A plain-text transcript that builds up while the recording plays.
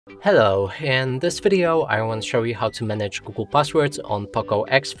Hello, in this video I want to show you how to manage Google passwords on POCO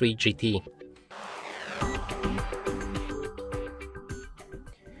X3 GT.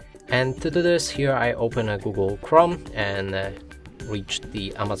 And to do this, here I open a Google Chrome and reach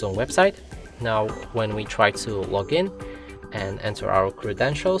the Amazon website. Now when we try to log in and enter our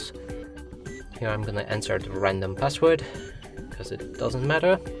credentials, here I'm gonna enter the random password because it doesn't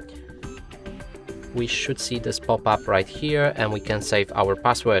matter. We should see this pop up right here and we can save our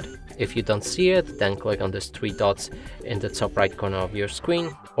password. If you don't see it, then click on these three dots in the top right corner of your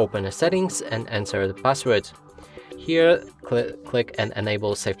screen, open the settings and enter the password. Here, click and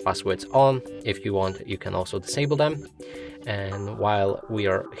enable save passwords on. If you want, you can also disable them. And while we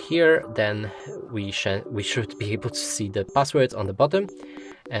are here, then we should be able to see the passwords on the bottom.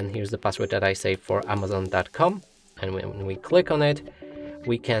 And here's the password that I saved for Amazon.com. And when we click on it,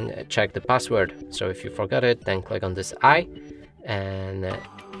 we can check the password. So if you forgot it, then click on this I, and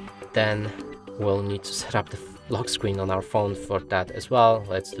then we'll need to set up the lock screen on our phone for that as well.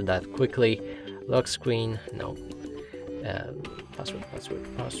 Let's do that quickly. Lock screen, no,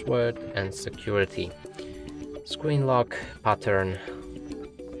 password, and security. Screen lock, pattern,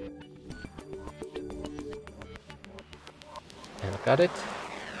 and got it.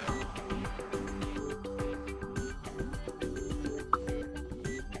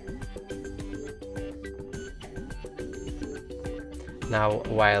 Now,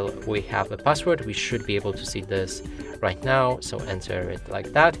 while we have a password, we should be able to see this right now. So enter it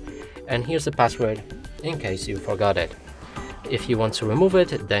like that. And here's the password in case you forgot it. If you want to remove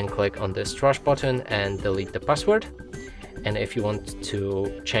it, then click on this trash button and delete the password. And if you want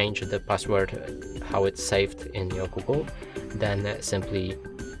to change the password, how it's saved in your Google, then simply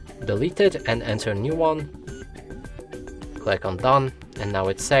delete it and enter a new one. Click on done, and now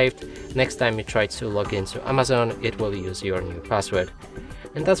it's saved. Next time you try to log into Amazon, it will use your new password.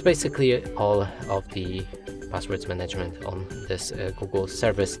 And that's basically all of the passwords management on this Google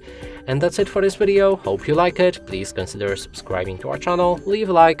service. And that's it for this video. Hope you like it. Please consider subscribing to our channel, leave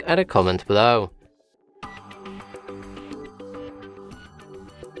a like and a comment below.